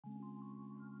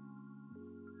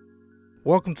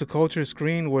Welcome to Culture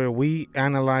Screen, where we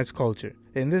analyze culture.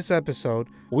 In this episode,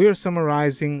 we are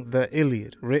summarizing the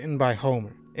Iliad, written by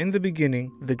Homer. In the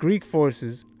beginning, the Greek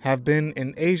forces have been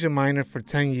in Asia Minor for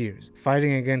 10 years,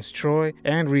 fighting against Troy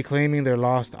and reclaiming their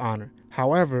lost honor.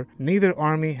 However, neither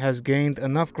army has gained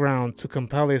enough ground to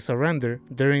compel a surrender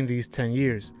during these 10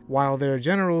 years. While their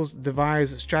generals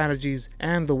devise strategies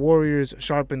and the warriors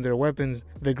sharpen their weapons,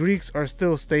 the Greeks are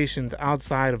still stationed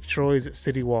outside of Troy's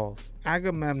city walls.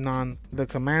 Agamemnon, the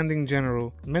commanding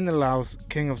general, Menelaus,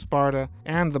 king of Sparta,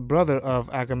 and the brother of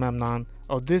Agamemnon,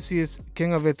 Odysseus,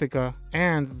 king of Ithaca,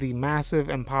 and the massive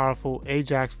and powerful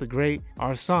Ajax the Great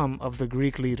are some of the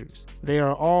Greek leaders. They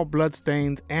are all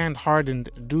bloodstained and hardened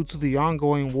due to the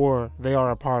ongoing war they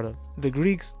are a part of. The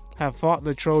Greeks have fought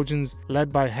the Trojans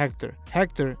led by Hector.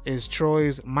 Hector is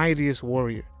Troy's mightiest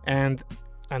warrior, and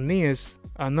Aeneas,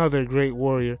 another great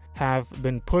warrior, have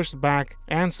been pushed back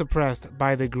and suppressed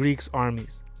by the Greeks'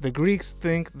 armies. The Greeks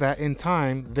think that in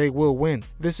time they will win.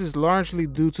 This is largely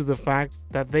due to the fact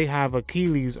that they have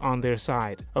Achilles on their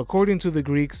side. According to the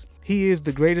Greeks, he is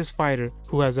the greatest fighter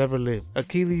who has ever lived.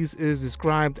 Achilles is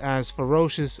described as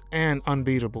ferocious and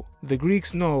unbeatable. The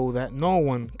Greeks know that no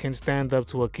one can stand up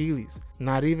to Achilles.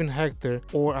 Not even Hector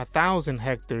or 1,000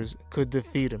 Hectors could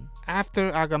defeat him.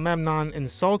 After Agamemnon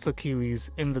insults Achilles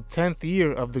in the 10th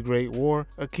year of the Great War,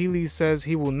 Achilles says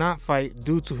he will not fight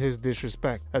due to his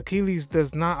disrespect. Achilles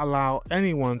does not allow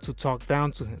anyone to talk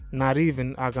down to him, not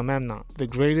even Agamemnon, the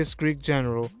greatest Greek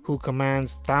general who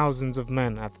commands thousands of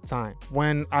men at the time.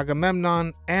 When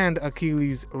Agamemnon and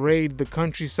Achilles raid the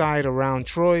countryside around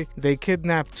Troy, they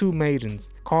kidnap two maidens,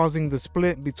 causing the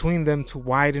split between them to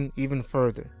widen even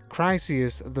further.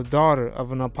 Chryseis, the daughter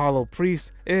of an Apollo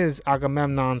priest, is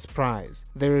Agamemnon's prize.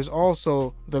 There is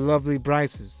also the lovely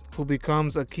Briseis, who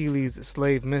becomes Achilles'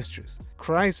 slave mistress.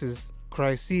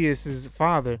 Chryseis'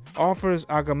 father offers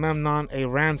Agamemnon a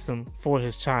ransom for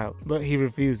his child, but he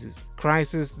refuses.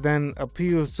 Chryseis then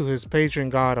appeals to his patron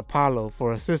god Apollo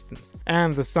for assistance,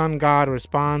 and the sun god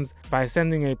responds by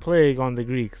sending a plague on the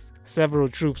Greeks. Several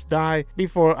troops die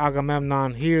before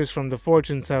Agamemnon hears from the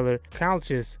fortune teller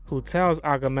Calchas, who tells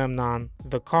Agamemnon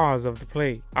the cause of the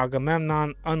plague.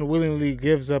 Agamemnon unwillingly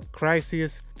gives up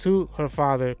Chryseis to her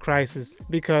father Chryseis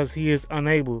because he is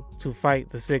unable to fight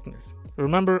the sickness.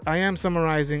 Remember, I am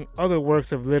summarizing other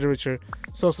works of literature,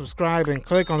 so subscribe and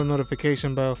click on the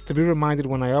notification bell to be reminded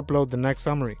when I upload the next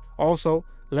summary. Also,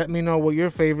 let me know what your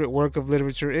favorite work of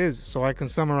literature is so I can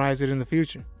summarize it in the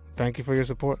future. Thank you for your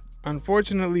support.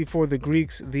 Unfortunately for the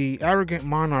Greeks, the arrogant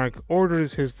monarch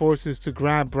orders his forces to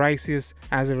grab Briseis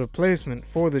as a replacement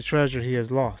for the treasure he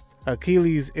has lost.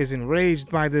 Achilles is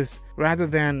enraged by this. Rather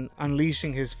than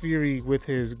unleashing his fury with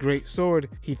his great sword,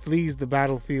 he flees the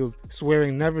battlefield,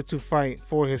 swearing never to fight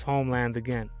for his homeland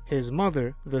again. His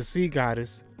mother, the sea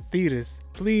goddess Thetis,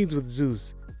 pleads with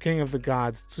Zeus, king of the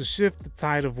gods, to shift the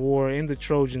tide of war in the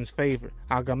Trojans' favor.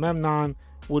 Agamemnon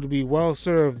would be well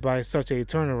served by such a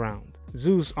turnaround.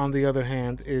 Zeus, on the other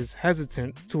hand, is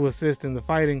hesitant to assist in the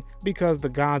fighting because the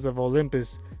gods of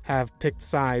Olympus have picked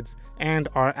sides and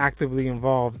are actively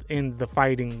involved in the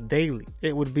fighting daily.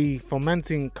 It would be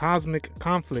fomenting cosmic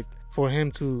conflict for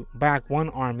him to back one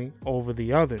army over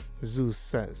the other, Zeus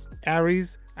says.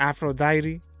 Ares,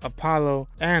 Aphrodite, Apollo,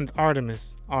 and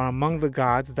Artemis are among the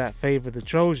gods that favor the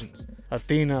Trojans.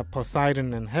 Athena,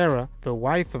 Poseidon, and Hera, the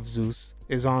wife of Zeus,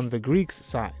 is on the Greeks'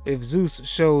 side. If Zeus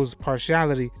shows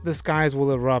partiality, the skies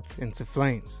will erupt into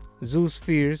flames. Zeus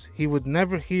fears he would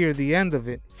never hear the end of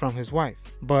it from his wife.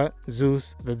 But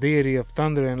Zeus, the deity of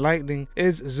thunder and lightning,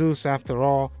 is Zeus after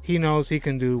all. He knows he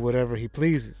can do whatever he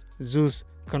pleases. Zeus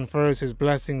confers his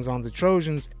blessings on the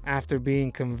Trojans after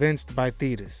being convinced by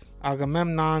Thetis.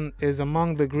 Agamemnon is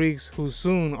among the Greeks who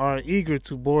soon are eager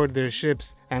to board their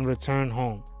ships and return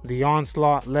home. The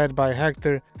onslaught led by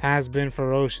Hector has been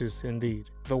ferocious indeed.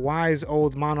 The wise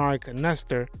old monarch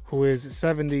Nestor, who is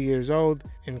 70 years old,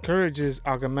 encourages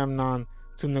Agamemnon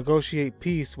to negotiate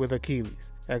peace with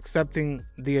Achilles. Accepting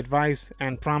the advice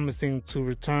and promising to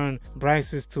return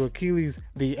Briseis to Achilles,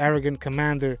 the arrogant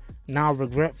commander, now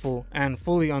regretful and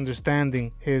fully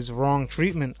understanding his wrong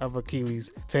treatment of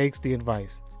Achilles, takes the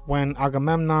advice. When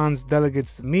Agamemnon's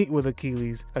delegates meet with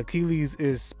Achilles, Achilles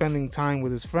is spending time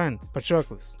with his friend,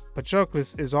 Patroclus.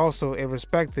 Patroclus is also a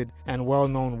respected and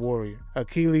well-known warrior.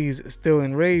 Achilles, still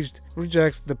enraged,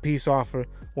 rejects the peace offer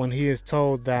when he is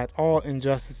told that all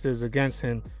injustices against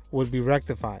him would be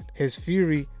rectified. His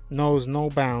fury knows no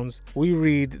bounds. We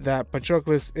read that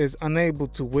Patroclus is unable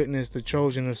to witness the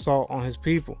Trojan assault on his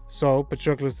people. So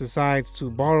Patroclus decides to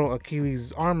borrow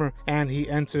Achilles' armor and he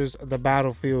enters the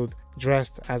battlefield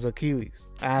dressed as Achilles.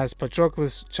 As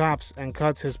Patroclus chops and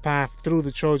cuts his path through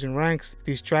the Trojan ranks,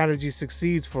 the strategy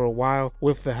succeeds for a while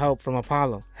with the help from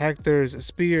Apollo. Hector's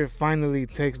spear finally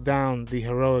takes down the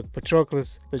heroic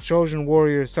Patroclus. The Trojan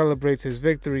warrior celebrates his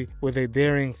victory with a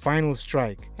daring final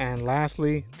strike, and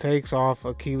lastly takes off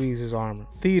Achilles' armor.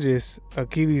 Thetis,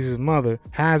 Achilles' mother,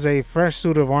 has a fresh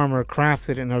suit of armor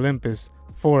crafted in Olympus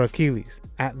for Achilles.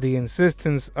 At the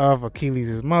insistence of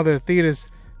Achilles' mother, Thetis,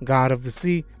 god of the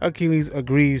sea, Achilles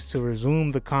agrees to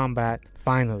resume the combat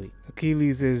finally.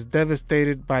 Achilles is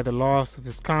devastated by the loss of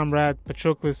his comrade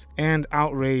Patroclus and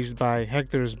outraged by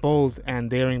Hector's bold and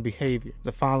daring behavior.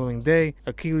 The following day,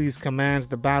 Achilles commands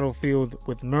the battlefield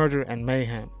with murder and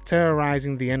mayhem,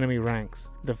 terrorizing the enemy ranks.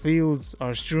 The fields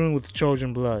are strewn with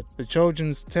Trojan blood. The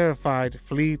Trojans, terrified,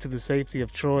 flee to the safety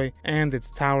of Troy and its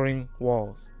towering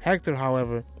walls. Hector,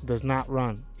 however, does not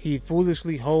run. He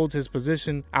foolishly holds his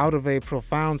position out of a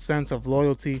profound sense of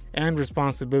loyalty and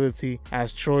responsibility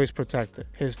as Troy's protector.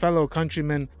 His fellow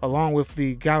countrymen, along with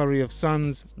the gallery of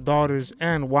sons, daughters,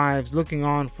 and wives looking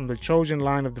on from the Trojan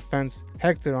line of defense,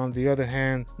 Hector, on the other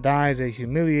hand, dies a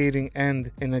humiliating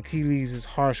end in Achilles'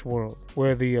 harsh world,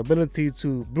 where the ability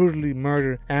to brutally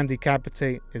murder and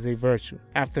decapitate is a virtue.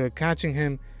 After catching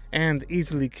him and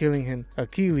easily killing him,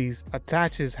 Achilles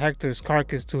attaches Hector's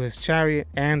carcass to his chariot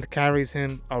and carries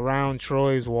him around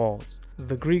Troy's walls.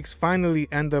 The Greeks finally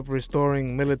end up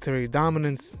restoring military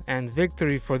dominance, and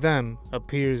victory for them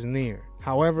appears near.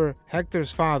 However,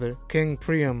 Hector's father, King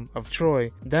Priam of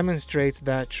Troy, demonstrates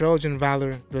that Trojan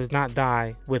valor does not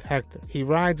die with Hector. He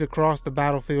rides across the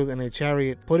battlefield in a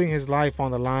chariot, putting his life on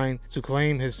the line to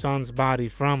claim his son's body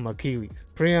from Achilles.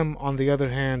 Priam, on the other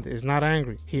hand, is not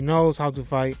angry. He knows how to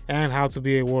fight and how to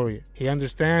be a warrior. He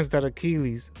understands that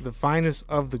Achilles, the finest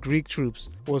of the Greek troops,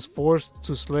 was forced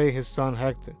to slay his son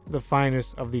Hector, the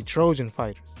finest of the Trojan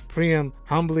fighters. Priam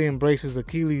humbly embraces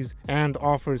Achilles and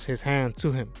offers his hand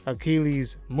to him.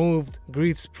 Achilles, moved,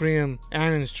 greets Priam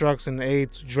and instructs an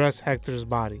aide to dress Hector's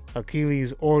body.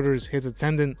 Achilles orders his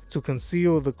attendant to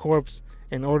conceal the corpse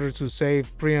in order to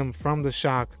save Priam from the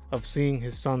shock of seeing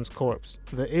his son's corpse.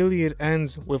 The Iliad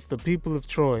ends with the people of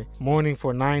Troy mourning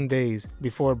for 9 days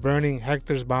before burning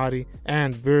Hector's body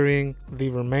and burying the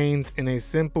remains in a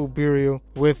simple burial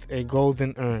with a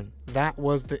golden urn. That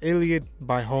was the Iliad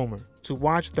by Homer. To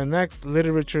watch the next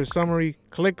literature summary,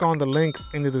 click on the links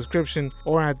in the description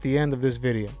or at the end of this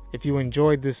video. If you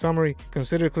enjoyed this summary,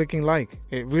 consider clicking like.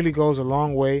 It really goes a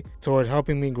long way toward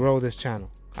helping me grow this channel.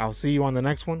 I'll see you on the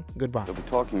next one. Goodbye. We'll be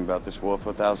talking about this war for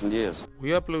 1,000 years.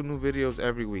 We upload new videos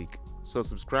every week, so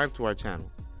subscribe to our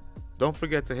channel. Don't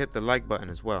forget to hit the like button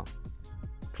as well.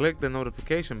 Click the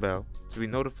notification bell to be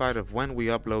notified of when we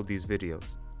upload these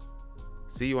videos.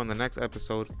 See you on the next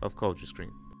episode of Culture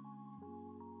Screen.